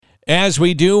As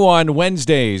we do on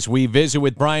Wednesdays, we visit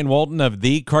with Brian Walton of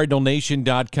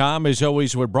thecardinalnation.com. As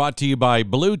always, we're brought to you by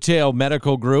Blue Tail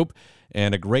Medical Group,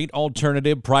 and a great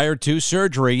alternative prior to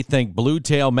surgery. Think Blue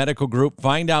Tail Medical Group.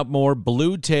 Find out more,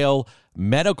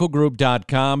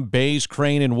 bluetailmedicalgroup.com. Bays,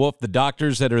 Crane, and Wolf, the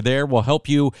doctors that are there, will help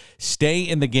you stay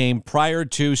in the game prior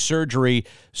to surgery.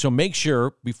 So make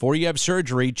sure, before you have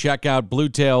surgery, check out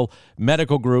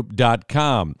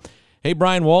bluetailmedicalgroup.com. Hey,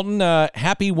 Brian Walton,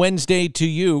 happy Wednesday to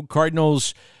you.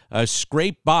 Cardinals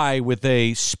scrape by with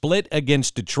a split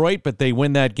against Detroit, but they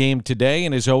win that game today.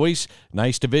 And as always,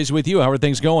 nice to visit with you. How are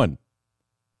things going?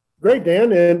 Great,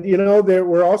 Dan. And,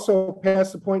 we're also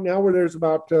past the point now where there's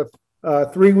about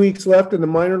 3 weeks left in the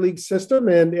minor league system.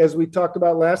 And as we talked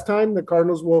about last time, the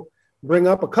Cardinals will bring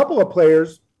up a couple of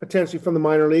players potentially from the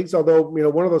minor leagues, although,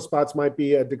 one of those spots might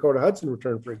be a Dakota Hudson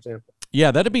return, for example.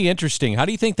 Yeah, that'd be interesting. How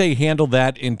do you think they handle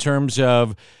that in terms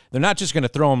of they're not just going to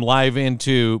throw him live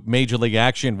into Major League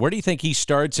action? Where do you think he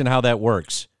starts and how that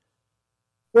works?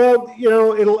 Well,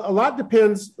 a lot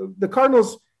depends. The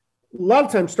Cardinals a lot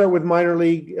of times start with minor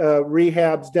league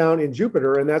rehabs down in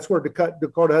Jupiter, and that's where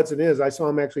Dakota Hudson is. I saw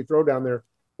him actually throw down there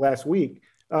last week.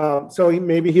 So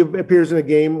maybe he appears in a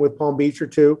game with Palm Beach or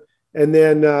two. And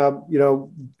then,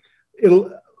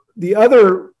 the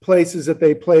other places that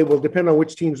they play will depend on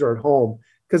which teams are at home,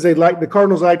 because the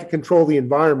Cardinals like to control the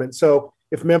environment. So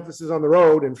if Memphis is on the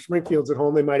road and Springfield's at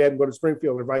home, they might have him go to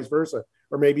Springfield or vice versa,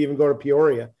 or maybe even go to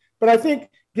Peoria. But I think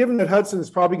given that Hudson is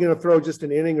probably going to throw just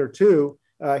an inning or two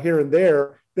here and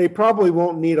there, they probably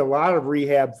won't need a lot of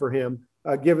rehab for him,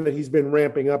 given that he's been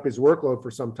ramping up his workload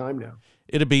for some time now.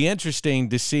 It'd be interesting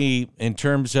to see in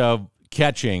terms of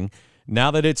catching, now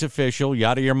that it's official.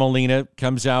 Yadier Molina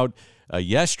comes out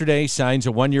yesterday, signs a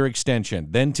 1-year extension.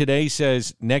 Then today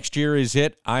says next year is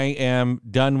it. I am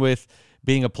done with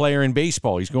being a player in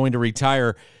baseball. He's going to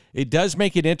retire. It does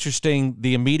make it interesting,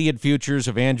 the immediate futures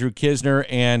of Andrew Kisner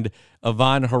and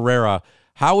Ivan Herrera.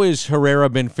 How has Herrera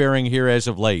been faring here as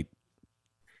of late?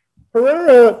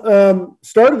 Herrera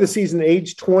started the season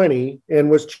age 20 and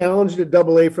was challenged at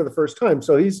Double-A for the first time.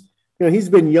 So he's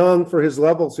been young for his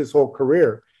levels his whole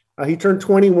career. He turned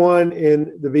 21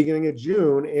 in the beginning of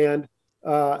June, and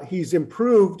he's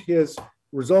improved his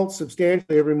results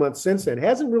substantially every month since then.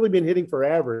 Hasn't really been hitting for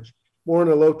average, more in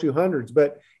the low 200s.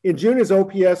 But in June, his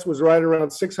OPS was right around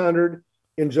 600.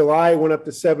 In July, it went up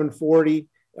to 740.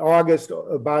 August,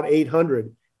 about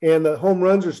 800. And the home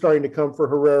runs are starting to come for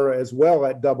Herrera as well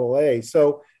at Double-A.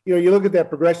 So, you look at that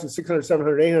progression, 600,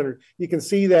 700, 800, you can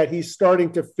see that he's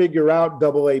starting to figure out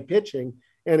Double-A pitching.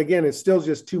 And again, it's still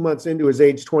just 2 months into his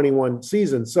age 21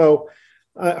 season. So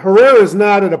Herrera is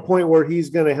not at a point where he's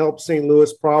going to help St.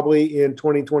 Louis probably in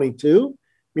 2022.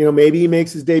 Maybe he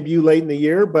makes his debut late in the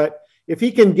year, but if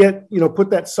he can get, put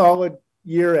that solid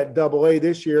year at Double-A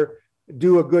this year,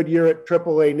 do a good year at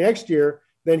Triple-A next year,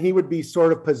 then he would be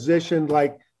sort of positioned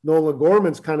like Nolan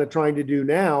Gorman's kind of trying to do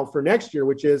now for next year,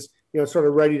 which is, sort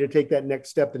of ready to take that next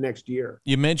step the next year.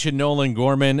 You mentioned Nolan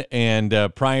Gorman, and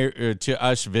prior to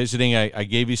us visiting, I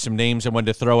gave you some names I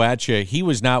wanted to throw at you. He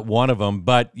was not one of them,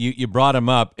 but you brought him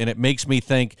up, and it makes me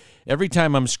think every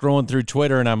time I'm scrolling through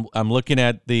Twitter and I'm looking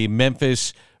at the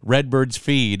Memphis Redbirds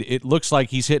feed, it looks like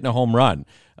he's hitting a home run.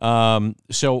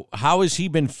 So how has he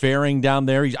been faring down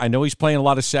there? I know he's playing a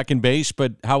lot of second base,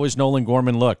 but how has Nolan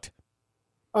Gorman looked?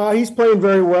 He's playing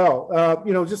very well.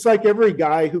 Just like every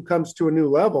guy who comes to a new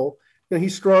level, he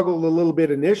struggled a little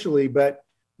bit initially, but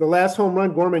the last home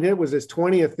run Gorman hit was his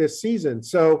 20th this season.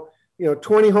 So,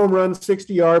 20 home runs,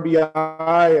 60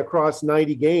 RBI across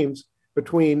 90 games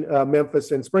between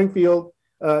Memphis and Springfield,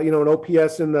 an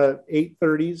OPS in the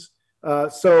 830s.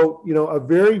 So, a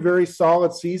very, very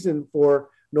solid season for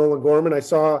Nolan Gorman. I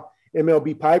saw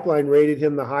MLB Pipeline rated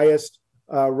him the highest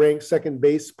ranked second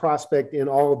base prospect in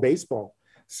all of baseball.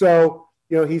 So,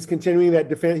 he's continuing that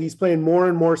defense. He's playing more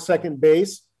and more second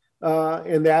base.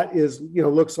 And that is,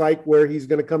 looks like where he's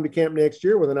going to come to camp next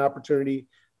year with an opportunity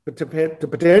to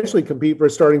potentially compete for a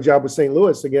starting job with St.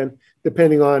 Louis again,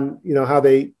 depending on, how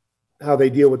they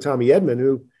deal with Tommy Edman,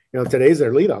 who, today's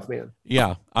their leadoff man.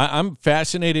 Yeah. I'm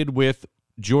fascinated with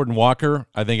Jordan Walker.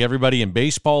 I think everybody in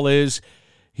baseball is.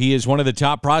 He is one of the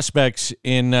top prospects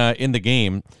in the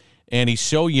game. And he's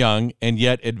so young and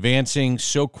yet advancing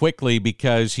so quickly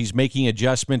because he's making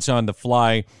adjustments on the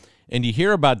fly. And you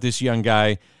hear about this young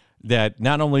guy that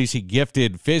not only is he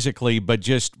gifted physically, but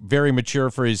just very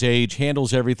mature for his age,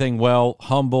 handles everything well,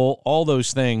 humble, all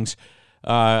those things.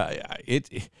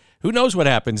 Who knows what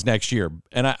happens next year?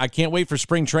 And I can't wait for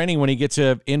spring training when he gets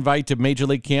an invite to Major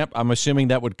League camp. I'm assuming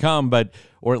that would come,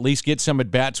 or at least get some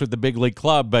at-bats with the big league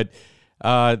club. But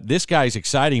This guy's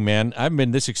exciting, man. I haven't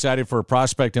been this excited for a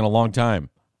prospect in a long time.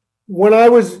 When I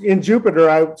was in Jupiter,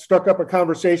 I struck up a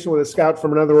conversation with a scout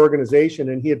from another organization,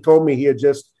 and he had told me he had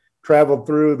just traveled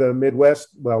through the Midwest,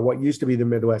 well, what used to be the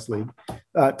Midwest League,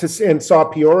 and saw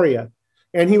Peoria.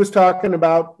 And he was talking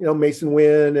about, Mason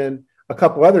Wynn and a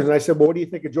couple others. And I said, well, what do you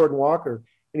think of Jordan Walker?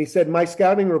 And he said, my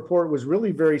scouting report was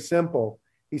really very simple.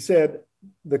 He said,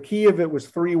 the key of it was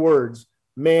 3 words: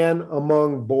 man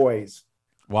among boys.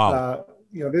 Wow.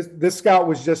 This scout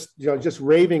was just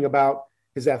raving about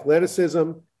his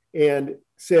athleticism, and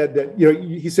said that,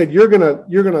 he said,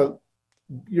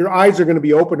 your eyes are going to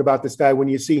be open about this guy when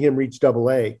you see him reach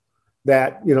AA.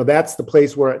 That, that's the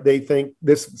place where they think,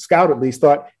 this scout at least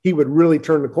thought, he would really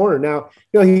turn the corner. Now,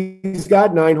 he's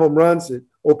got 9 home runs at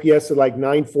OPS at like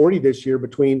 940 this year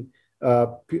between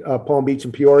Palm Beach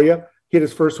and Peoria. Hit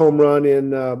his first home run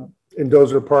in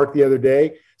Dozier Park the other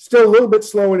day. Still a little bit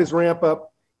slow in his ramp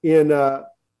up in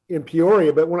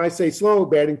Peoria, but when I say slow,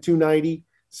 batting 290,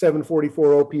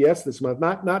 744 OPS this month,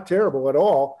 not terrible at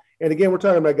all. And again, we're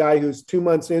talking about a guy who's 2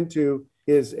 months into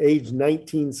his age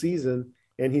 19 season,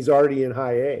 and he's already in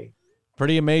high A.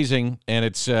 Pretty amazing, and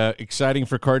it's exciting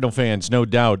for Cardinal fans, no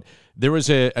doubt. There was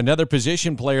another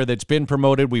position player that's been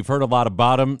promoted. We've heard a lot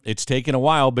about him. It's taken a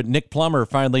while, but Nick Plummer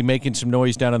finally making some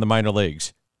noise down in the minor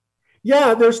leagues.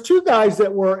 Yeah, there's 2 guys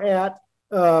that were at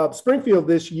Springfield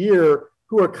this year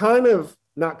who are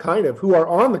who are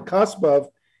on the cusp of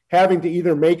having to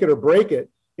either make it or break it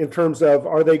in terms of,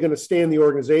 are they going to stay in the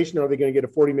organization? Are they going to get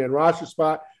a 40-man roster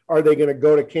spot? Are they going to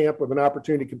go to camp with an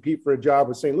opportunity to compete for a job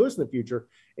with St. Louis in the future?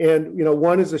 And,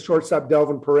 one is the shortstop,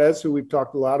 Delvin Perez, who we've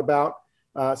talked a lot about.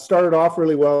 Started off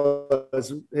really well,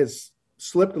 has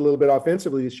slipped a little bit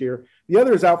offensively this year. The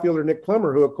other is outfielder Nick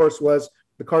Plummer, who, of course, was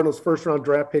the Cardinals' first-round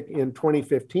draft pick in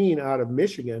 2015 out of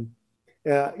Michigan.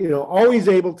 Always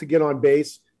able to get on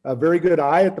base, a very good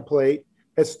eye at the plate,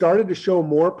 has started to show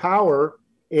more power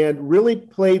and really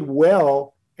played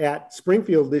well at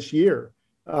Springfield this year.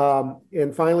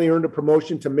 And finally earned a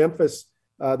promotion to Memphis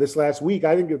this last week.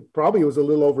 I think it probably was a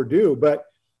little overdue, but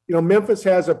Memphis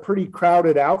has a pretty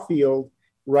crowded outfield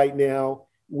right now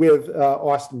with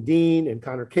Austin Dean and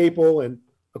Connor Capel, and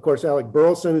of course Alec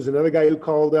Burleson, who's another guy who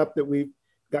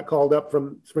got called up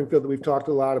from Springfield that we've talked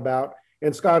a lot about,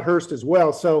 and Scott Hurst as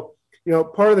well. So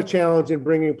part of the challenge in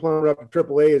bringing Plummer up to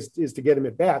AAA is to get him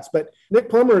at bats. But Nick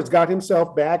Plummer has got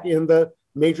himself back in the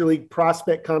major league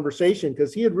prospect conversation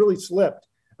because he had really slipped.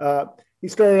 He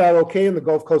started out okay in the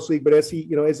Gulf Coast League, but as he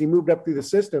moved up through the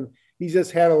system, he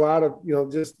just had a lot of,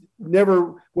 just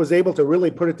never was able to really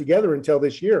put it together until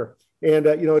this year. And,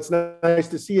 it's nice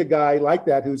to see a guy like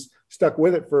that who's stuck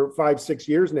with it for 5-6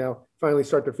 years now finally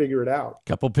start to figure it out.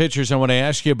 Couple pitchers I want to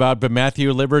ask you about, but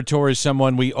Matthew Liberatore is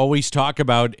someone we always talk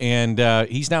about, and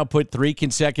he's now put 3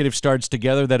 consecutive starts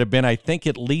together that have been, I think,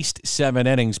 at least 7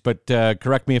 innings, but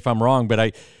correct me if I'm wrong,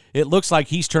 but it looks like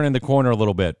he's turning the corner a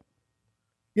little bit.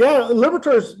 Yeah,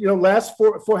 Liberatore's, last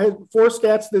four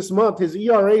stats this month, his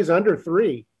ERA is under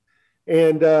 3,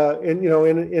 and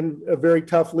in a very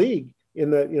tough league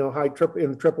in the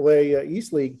in the AAA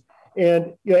East League,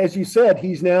 and as you said,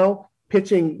 he's now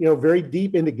pitching very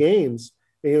deep into games.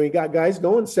 He got guys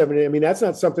going 7. I mean, that's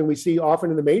not something we see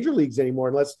often in the major leagues anymore,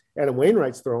 unless Adam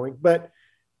Wainwright's throwing. But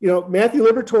Matthew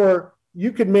Liberatore,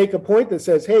 you could make a point that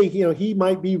says, hey, he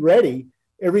might be ready.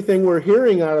 Everything we're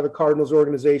hearing out of the Cardinals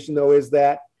organization, though, is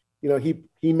that,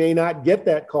 he may not get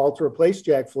that call to replace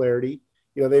Jack Flaherty.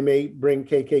 They may bring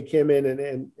KK Kim in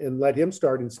and let him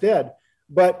start instead.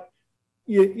 But,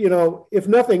 if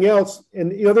nothing else,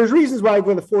 and, there's reasons why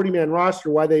with a 40-man roster,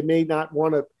 why they may not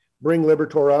want to bring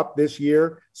Liberatore up this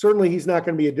year. Certainly he's not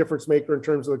going to be a difference maker in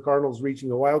terms of the Cardinals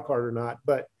reaching a wild card or not.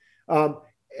 But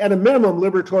at a minimum,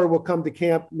 Liberatore will come to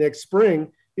camp next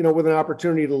spring, with an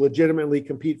opportunity to legitimately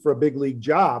compete for a big league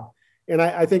job. And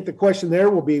I think the question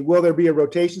there will be, will there be a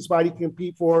rotation spot he can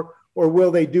compete for, or will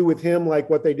they do with him like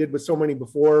what they did with so many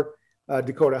before,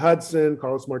 Dakota Hudson,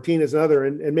 Carlos Martinez, and other,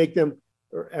 and make them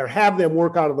or have them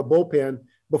work out of the bullpen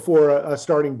before a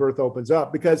starting berth opens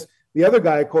up? Because the other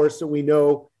guy, of course, that we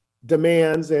know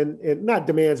demands and not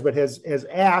demands, but has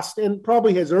asked and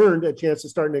probably has earned a chance to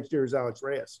start next year is Alex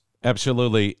Reyes.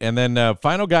 Absolutely. And then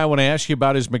final guy I want to ask you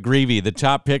about is McGreevy, the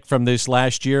top pick from this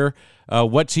last year.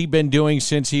 What's he been doing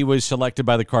since he was selected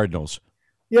by the Cardinals?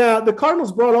 Yeah, the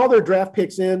Cardinals brought all their draft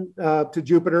picks in to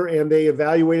Jupiter, and they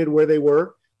evaluated where they were.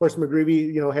 Of course,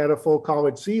 McGreevy, had a full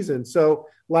college season. So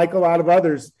like a lot of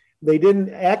others, they didn't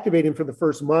activate him for the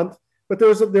first month. But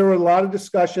there were a lot of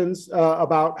discussions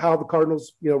about how the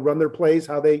Cardinals, run their plays,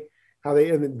 how they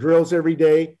and the drills every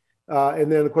day.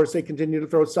 And then, of course, they continue to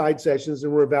throw side sessions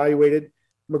and were evaluated.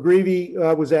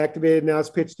 McGreevy was activated. Now it's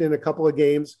pitched in a couple of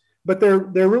games, but they're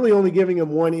really only giving him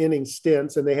 1 inning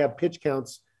stints, and they have pitch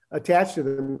counts attached to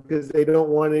them because they don't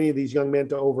want any of these young men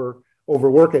to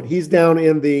overwork it. He's down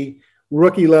in the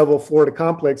rookie level Florida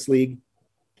Complex League.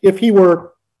 If he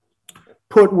were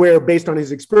put where, based on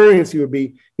his experience, he'd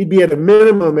be at a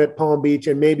minimum at Palm Beach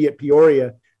and maybe at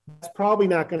Peoria. That's probably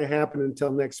not going to happen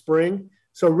until next spring.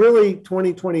 So really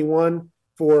 2021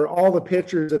 for all the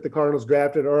pitchers that the Cardinals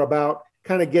drafted are about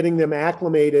kind of getting them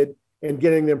acclimated and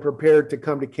getting them prepared to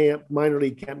come to camp, minor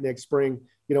league camp next spring,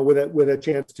 with a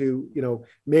chance to,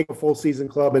 make a full season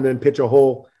club and then pitch a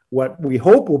whole, what we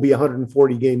hope will be a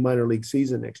 140 game minor league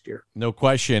season next year. No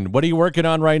question. What are you working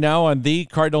on right now on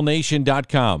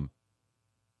thecardinalnation.com?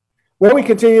 Well, we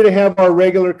continue to have our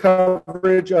regular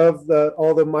coverage of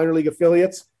all the minor league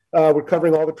affiliates. We're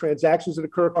covering all the transactions that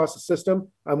occur across the system.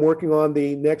 I'm working on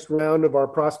the next round of our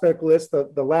prospect list,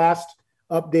 the last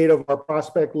update of our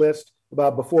prospect list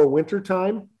about before winter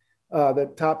time,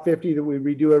 the top 50 that we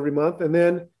redo every month. And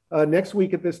then next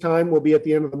week at this time, we'll be at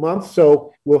the end of the month.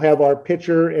 So we'll have our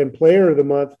pitcher and player of the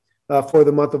month for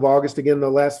the month of August, again,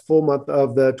 the last full month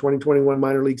of the 2021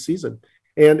 minor league season.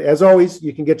 And as always,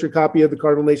 you can get your copy of the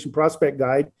Cardinal Nation Prospect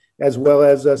Guide as well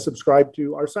as subscribe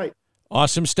to our site.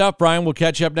 Awesome stuff, Brian. We'll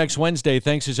catch you up next Wednesday.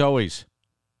 Thanks as always.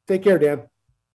 Take care, Dan.